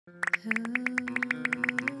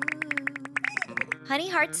Honey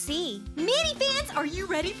Heart C. Manny fans, are you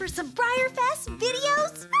ready for some BreyerFest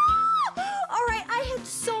videos? All right, I had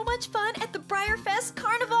so much fun at the BreyerFest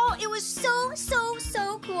Carnival. It was so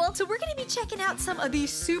cool. So we're gonna be checking out some of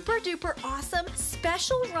these super duper awesome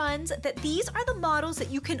special runs that these are the models that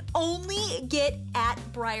you can only get at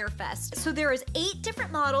BreyerFest. So there is 8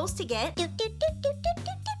 different models to get.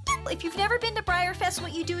 If you've never been to BreyerFest,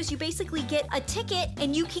 what you do is you basically get a ticket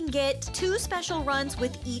and you can get 2 special runs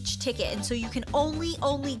with each ticket. And so you can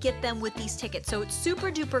only get them with these tickets. So it's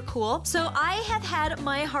super duper cool. So I have had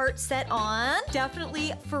my heart set on.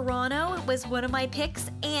 Definitely Furano was one of my picks,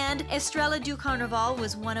 and Estrella du Carnaval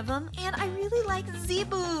was one of them. And I really like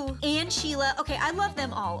Zebu and Sheila. Okay, I love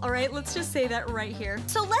them all. All right, let's just say that right here.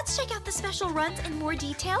 So let's check out the special runs in more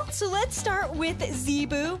detail. So let's start with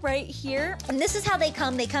Zebu right here. And this is how they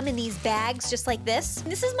come. They come in these bags just like this.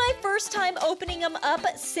 This is my first time opening them up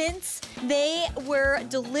since they were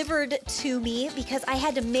delivered to me because I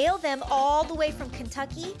had to mail them all the way from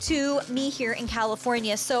Kentucky to me here in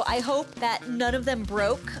California. So I hope that none of them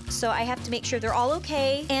broke. So I have to make sure they're all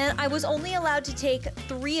okay. And I was only allowed to take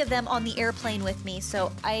 3 of them on the airplane with me.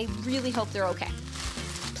 So I really hope they're okay.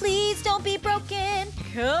 Please don't be broken.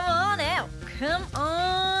 Come on out. Come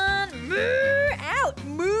on. Move out.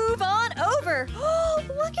 Move on over. Oh,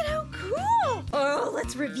 look at how cool. Oh,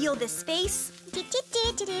 let's reveal this face.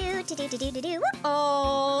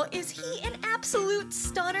 Oh, is he an absolute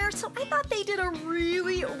stunner? So I thought they did a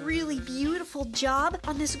really beautiful job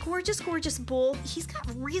on this gorgeous bull. He's got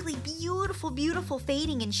really beautiful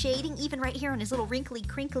fading and shading, even right here on his little wrinkly,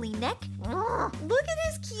 crinkly neck. Look at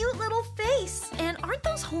his cute little face. And aren't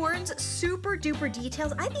those horns super duper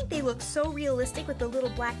detailed? I think they look so realistic with the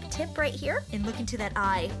little black tip right here. And look into that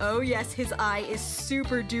eye. Oh yes, his eye is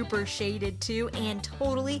super duper shaded too, and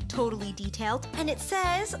totally detailed. And it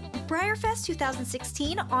says BreyerFest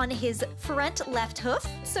 2016 on his front left hoof.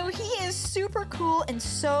 So he is super cool and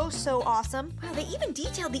so awesome. Wow, they even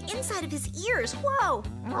detailed the inside of his ears. Whoa.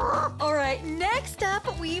 All right, next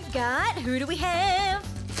up we've got, who do we have?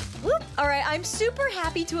 Whoop. All right, I'm super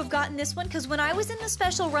happy to have gotten this one because when I was in the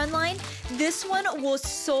special run line, this one was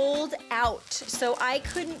sold out. So I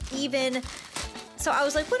couldn't even, so I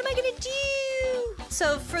was like, what am I gonna do?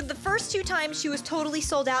 So for the first 2 times, she was totally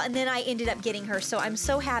sold out, and then I ended up getting her. So I'm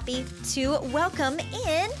so happy to welcome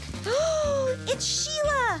in, oh, it's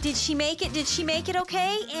Sheila. Did she make it? Did she make it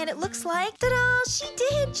okay? And it looks like, ta-da, she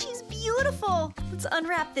did. She's beautiful. Let's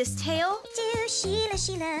unwrap this tail.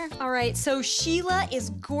 Sheila. All right, so Sheila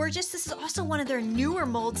is gorgeous. This is also one of their newer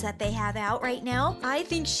molds that they have out right now. I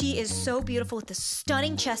think she is so beautiful with the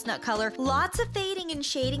stunning chestnut color. Lots of fading and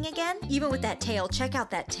shading again, even with that tail. Check out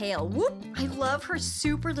that tail. Whoop. I love her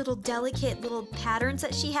super little delicate little patterns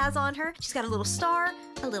that she has on her. She's got a little star,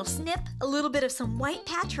 a little snip, a little bit of some white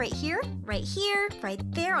patch right here, right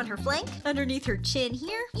there on her flank, underneath her chin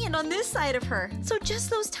here, and on this side of her. So just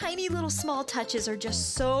those tiny little small touches are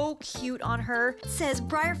just so cute on her. It says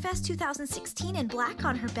BreyerFest 2016 in black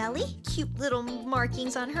on her belly. Cute little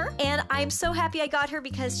markings on her. And I'm so happy I got her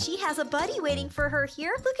because she has a buddy waiting for her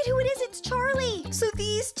here. Look at who it is, it's Charlie. So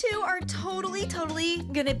these two are totally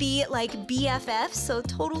gonna be like BFFs, so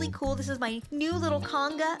totally cool. This is my new little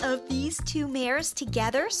conga of these 2 mares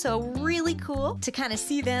together, so really cool to kind of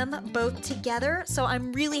see them both together. So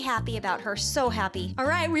I'm really happy about her, so happy. All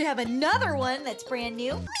right, we have another one that's brand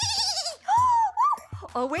new.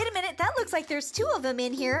 Oh, wait a minute, that looks like there's 2 of them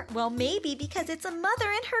in here. Well, maybe because it's a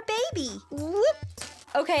mother and her baby. Whoop.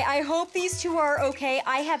 Okay, I hope these 2 are okay.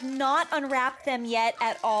 I have not unwrapped them yet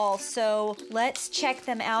at all, so let's check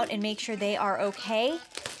them out and make sure they are okay.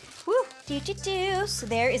 Woo, So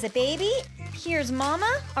there is a baby. Here's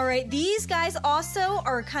Mama. All right, these guys also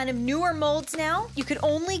are kind of newer molds now. You could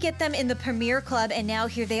only get them in the Premier Club, and now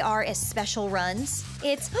here they are as special runs.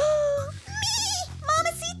 It's, me,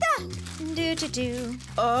 Mamacita.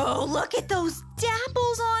 Oh, look at those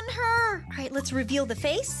dapples on her. All right, let's reveal the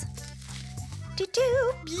face.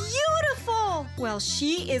 Beautiful! Well,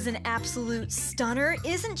 she is an absolute stunner,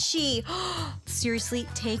 isn't she? Seriously,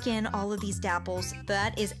 take in all of these dapples.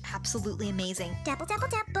 That is absolutely amazing. Dapple.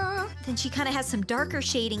 Then she kind of has some darker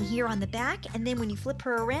shading here on the back, and then when you flip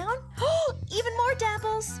her around, even more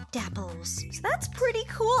dapples. So that's pretty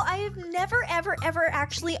cool. I have never, ever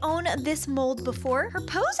actually owned this mold before. Her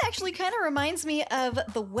pose actually kind of reminds me of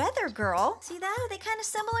the Weather Girl. See that? Are they kind of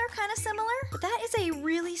similar? But that is a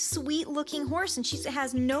really sweet looking horse, and she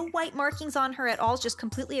has no white markings on her at all. It's just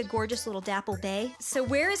completely a gorgeous little dapple bay. So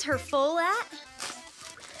where is her foal at?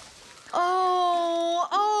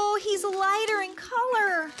 Oh, he's lighter in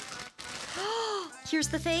color. Here's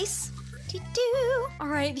the face. All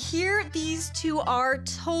right, here these two are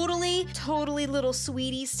totally little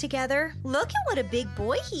sweeties together. Look at what a big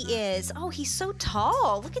boy he is. Oh, he's so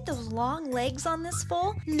tall. Look at those long legs on this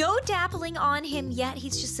foal. No dappling on him yet.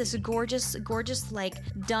 He's just this gorgeous, like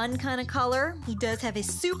dun kind of color. He does have a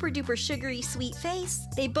super duper sugary sweet face.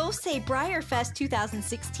 They both say BreyerFest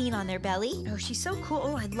 2016 on their belly. Oh, she's so cool.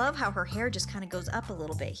 Oh, I love how her hair just kind of goes up a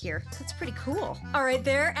little bit here. That's pretty cool. All right,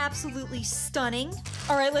 they're absolutely stunning.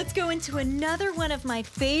 All right, let's go into another one of my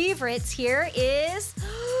favorites here is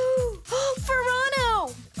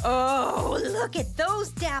Furano. Oh, look at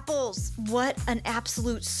those dapples. What an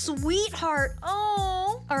absolute sweetheart.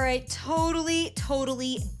 Oh. All right, totally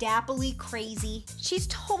dapply crazy. She's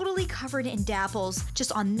totally covered in dapples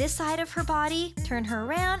just on this side of her body. Turn her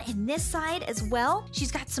around and this side as well.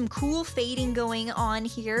 She's got some cool fading going on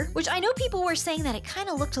here, which I know people were saying that it kind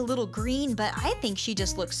of looked a little green, but I think she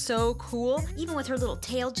just looks so cool. Even with her little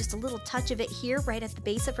tail, just a little touch of it here right at the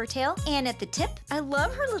base of her tail and at the tip. I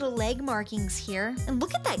love her little leg markings here. And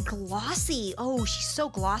look at that glossy. Oh, she's so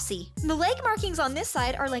glossy. The leg markings on this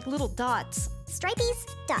side are like little dots. Stripies,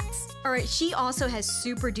 dots. All right, she also has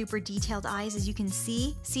super duper detailed eyes, as you can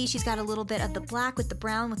see. See, she's got a little bit of the black with the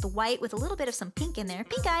brown with the white with a little bit of some pink in there.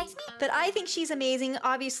 Pink eye. But I think she's amazing,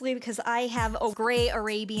 obviously, because I have a gray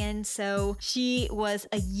Arabian, so she was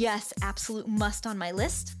a yes, absolute must on my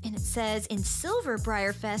list. And it says in silver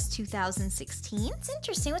BreyerFest 2016. It's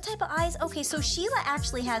interesting. What type of eyes? Okay, so Sheila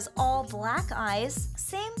actually has all black eyes.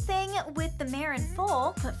 Same thing with the mare and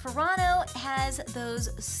foal, but Furano has those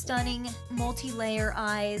stunning multi-layer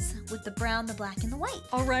eyes with the brown, the black, and the white.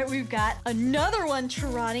 All right, we've got another one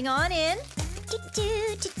trotting on in.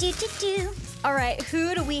 All right,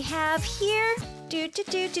 who do we have here? It's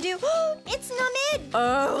Namid.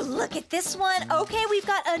 Oh, look at this one. Okay, we've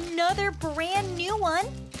got another brand new one.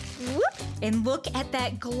 Whoop. And look at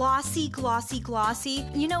that glossy.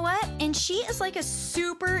 You know what? And she is like a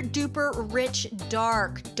super duper rich,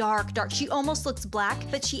 dark. She almost looks black,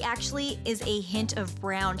 but she actually is a hint of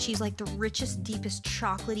brown. She's like the richest, deepest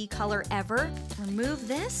chocolatey color ever. Remove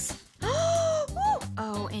this.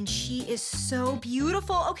 Oh, and she is so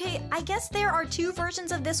beautiful. Okay, I guess there are two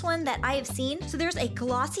versions of this one that I have seen. So there's a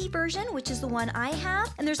glossy version, which is the one I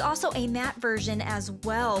have, and there's also a matte version as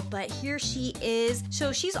well. But here she is.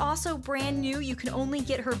 So she's also brand new. You can only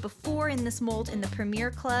get her before in this mold in the Premier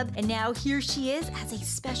Club. And now here she is as a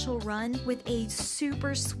special run with a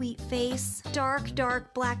super sweet face,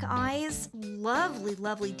 dark black eyes,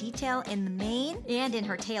 lovely detail in the mane and in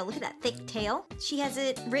her tail. Look at that thick tail. She has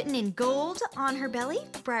it written in gold on her belly.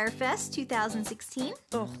 BreyerFest 2016.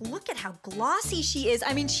 Oh, look at how glossy she is.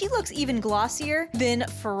 I mean, she looks even glossier than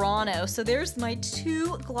Furano. So there's my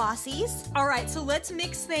two glossies. All right, so let's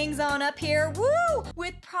mix things on up here. Woo!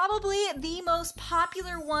 With probably the most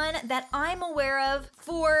popular one that I'm aware of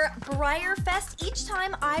for BreyerFest. Each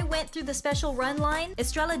time I went through the special run line,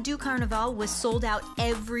 Estrella du Carnaval was sold out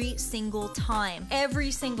every single time.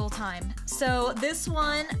 So this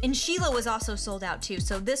one, and Sheila was also sold out too.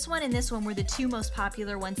 So this one and this one were the two most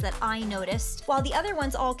popular ones that I noticed. While the other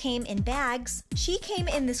ones all came in bags, she came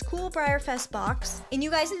in this cool BreyerFest box. And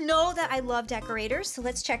you guys know that I love decorators, so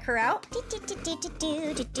let's check her out.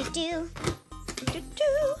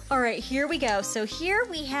 All right, here we go. So here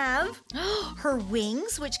we have her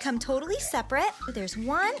wings, which come totally separate. There's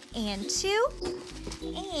one and two.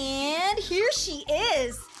 And here she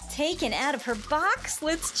is, taken out of her box.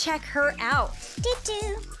 Let's check her out.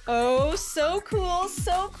 Oh, so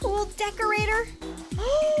cool, decorator.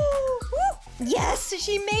 Yes,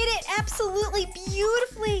 she made it absolutely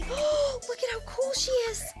beautifully. Look at how cool she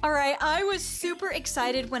is. All right, I was super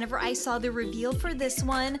excited whenever I saw the reveal for this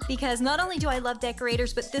one because not only do I love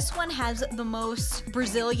decorators, but this one has the most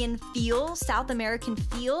Brazilian feel, South American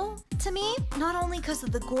feel to me. Not only because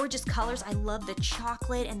of the gorgeous colors, I love the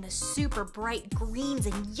chocolate and the super bright greens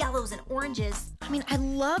and yellows and oranges. I mean, I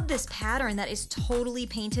love this pattern that is totally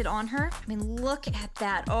painted on her. I mean, look at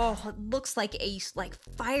that. Oh, it looks like a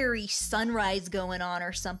fiery sunrise going on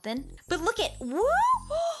or something. But look at, woo!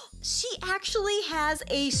 She actually has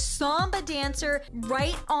a samba dancer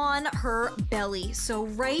right on her belly. So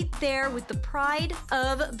right there with the pride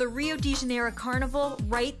of the Rio de Janeiro Carnival,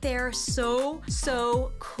 right there. So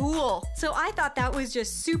cool. So I thought that was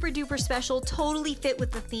just super duper special, totally fit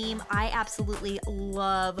with the theme. I absolutely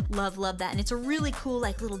love that. And it's a really cool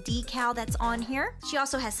like little decal that's on here. She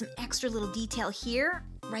also has some extra little detail here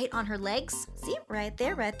right on her legs. See, right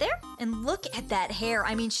there. And look at that hair.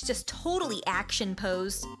 I mean, she's just totally action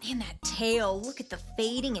posed. And that tail, look at the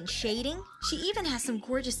fading and shading. She even has some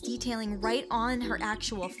gorgeous detailing right on her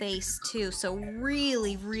actual face too. So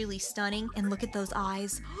really stunning. And look at those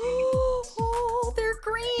eyes.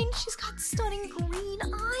 green. She's got stunning green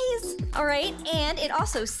eyes. All right, and it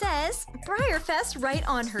also says BreyerFest right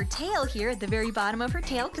on her tail here at the very bottom of her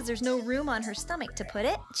tail because there's no room on her stomach to put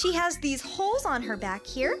it. She has these holes on her back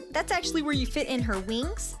here. That's actually where you fit in her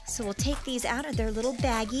wings. So we'll take these out of their little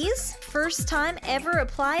baggies. First time ever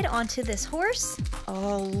applied onto this horse.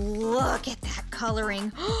 Oh, look at that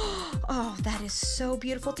coloring. Oh, that is so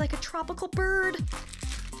beautiful. It's like a tropical bird.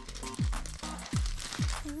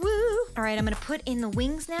 Woo! All right, I'm gonna put in the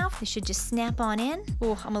wings now. They should just snap on in.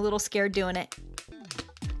 Oh, I'm a little scared doing it.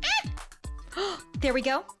 There we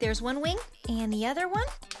go. There's one wing and the other one.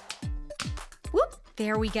 Whoop!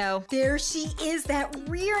 There we go. There she is, that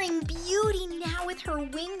rearing beauty now with her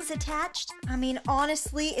wings attached. I mean,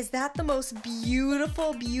 honestly, is that the most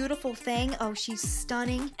beautiful, beautiful thing? Oh, she's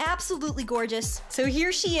stunning. Absolutely gorgeous. So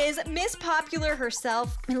here she is, Miss Popular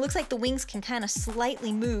herself. And it looks like the wings can kind of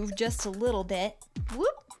slightly move just a little bit.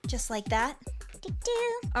 Whoop, just like that.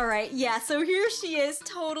 All right, yeah, so here she is,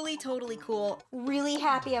 totally, totally cool. Really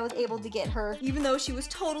happy I was able to get her, even though she was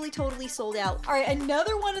totally, totally sold out. All right,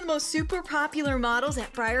 another one of the most super popular models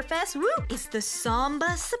at BreyerFest, woo, is the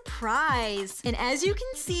Samba Surprise. And as you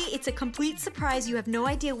can see, it's a complete surprise. You have no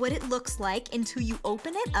idea what it looks like until you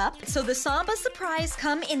open it up. So the Samba Surprise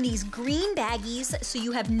come in these green baggies, so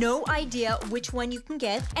you have no idea which one you can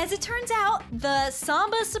get. As it turns out, the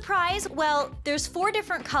Samba Surprise, well, there's 4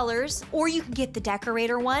 different colors, or you can get the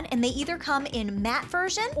decorator one, and they either come in matte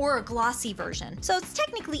version or a glossy version. So it's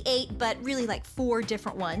technically 8, but really like 4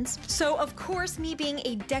 different ones. So of course, me being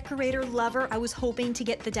a decorator lover, I was hoping to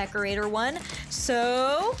get the decorator one.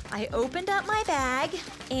 So I opened up my bag,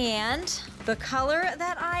 and the color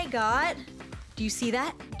that I got, do you see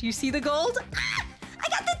that? Do you see the gold? Ah! I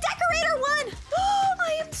got the decorator one! Oh,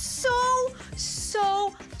 I am so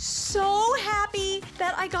happy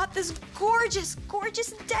that I got this gorgeous,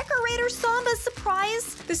 gorgeous decorator Samba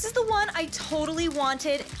Surprise. This is the one I totally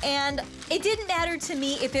wanted, and it didn't matter to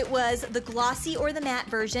me if it was the glossy or the matte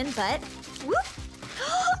version, but whoop.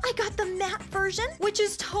 I got the matte version, which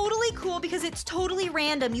is totally cool because it's totally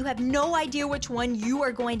random. You have no idea which one you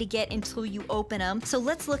are going to get until you open them. So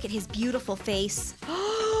let's look at his beautiful face.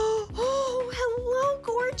 Oh, hello,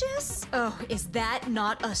 gorgeous. Oh, is that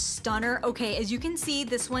not a stunner? Okay, as you can see,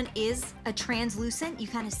 this one is a translucent. You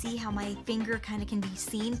kind of see how my finger kind of can be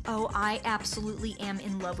seen. Oh, I absolutely am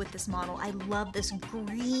in love with this model. I love this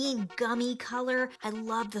green gummy color. I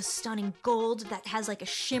love the stunning gold that has like a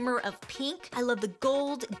shimmer of pink. I love the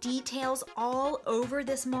gold details all over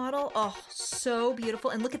this model. Oh, so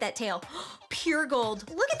beautiful. And look at that tail. Pure gold.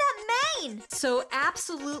 Look at that mane. So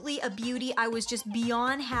absolutely a beauty. I was just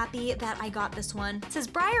beyond happy that I got this one. It says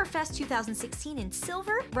BreyerFest 2016 in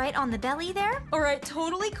silver right on the belly there. All right,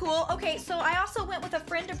 totally cool. Okay, so I also went with a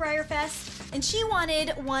friend to BreyerFest, and she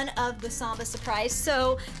wanted one of the Samba Surprise.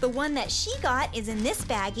 So the one that she got is in this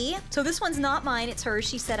baggie. So this one's not mine, it's hers.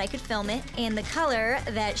 She said I could film it. And the color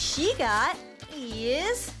that she got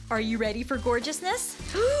is, are you ready for gorgeousness?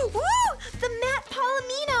 Woo! The matte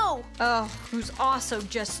Palomino! Oh, who's also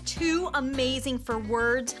just too amazing for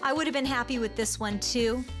words. I would have been happy with this one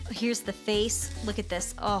too. Here's the face. Look at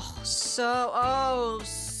this. Oh,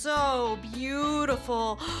 so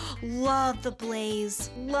beautiful. Love the blaze.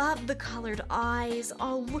 Love the colored eyes.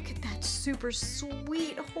 Oh, look at that super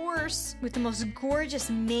sweet horse with the most gorgeous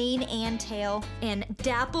mane and tail. And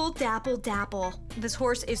dapple, dapple, dapple. This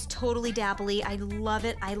horse is totally dappley. I love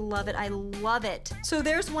it. I love it. I love it. So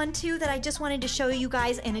there's one too that I just wanted to show you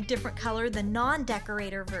guys in a different color, the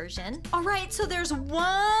non-decorator version. All right, so there's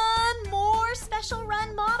one more special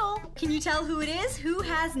run model. Can you tell who it is? Who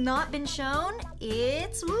has not been shown?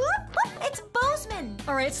 It's it's Bozeman.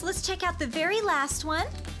 All right, so let's check out the very last one.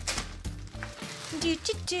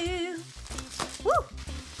 Woo!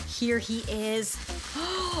 Here he is.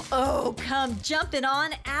 Oh, come jumping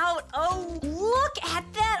on out. Oh, look at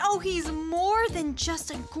that. Oh, he's more than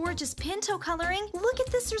just a gorgeous pinto coloring. Look at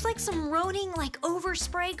this. There's like some Roning like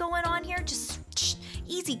overspray going on here. Just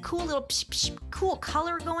easy, cool little cool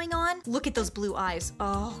color going on. Look at those blue eyes.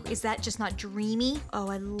 Oh, is that just not dreamy? Oh,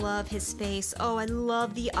 I love his face. Oh, I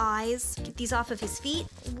love the eyes. Get these off of his feet.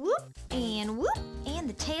 Whoop, and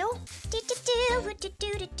the tail.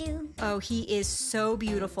 Oh, he is so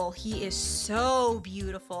beautiful. He is so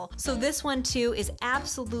beautiful. So this one too is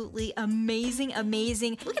absolutely amazing,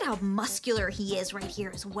 amazing. Look at how muscular he is right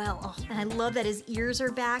here as well. Oh, and I love that his ears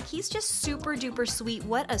are back. He's just super duper sweet.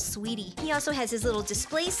 What a sweetie. He also has his little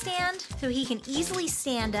display stand so he can easily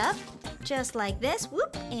stand up just like this.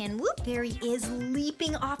 Whoop and whoop. There he is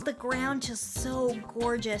leaping off the ground, just so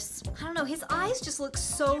gorgeous. I don't know, his eyes just look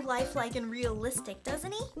so lifelike and realistic,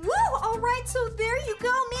 doesn't he? Woo! All right, so there you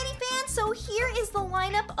go, Mini fans. So here is the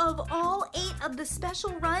lineup of all 8 of the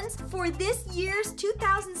special runs for this year's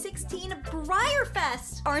 2016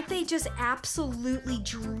 Briarfest. Aren't they just absolutely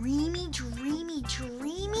dreamy, dreamy,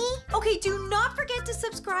 dreamy? Okay, do not forget to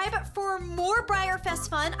subscribe for more Briarfest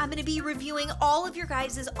fun. I'm gonna be reviewing all of your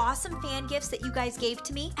guys' awesome fan gifts that you guys gave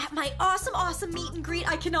to me at my awesome meet and greet.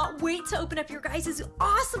 I cannot wait to open up your guys'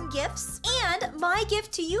 awesome gifts. And my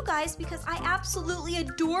gift to you guys, because I absolutely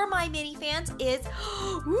adore my mini fans, is,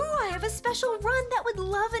 ooh, I have a special run that would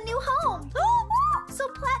love a new home. Oh, woo! So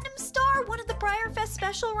Platinum Star, one of the Briarfest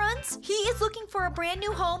special runs, he is looking for a brand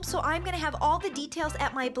new home, so I'm gonna have all the details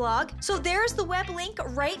at my blog. So there's the web link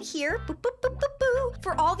right here, boop, boop, boop, boop, boop,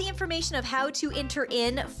 for all the information of how to enter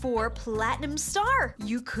in for Platinum Star.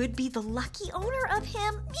 You could be the lucky owner of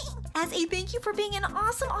him as a thank you for being an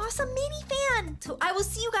awesome mini fan. So I will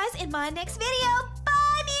see you guys in my next video.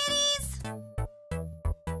 Bye, minis!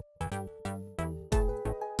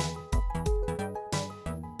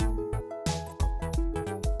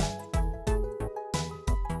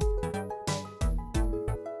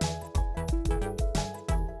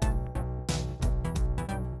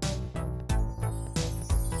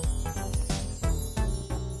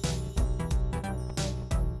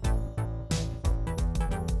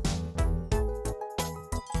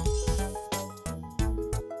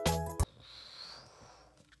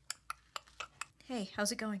 Hey,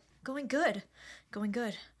 how's it going? Going good. Going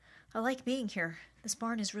good. I like being here. This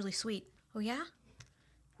barn is really sweet. Oh yeah?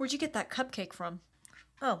 Where'd you get that cupcake from?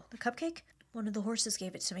 Oh, the cupcake? One of the horses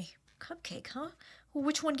gave it to me. Cupcake, huh? Well,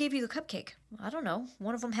 which one gave you the cupcake? I don't know.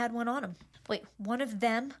 One of them had one on them. Wait, one of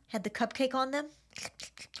them had the cupcake on them?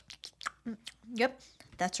 Yep,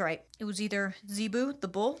 that's right. It was either Zebu, the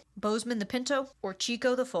bull, Bozeman, the pinto, or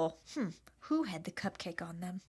Chico, the foal. Who had the cupcake on them?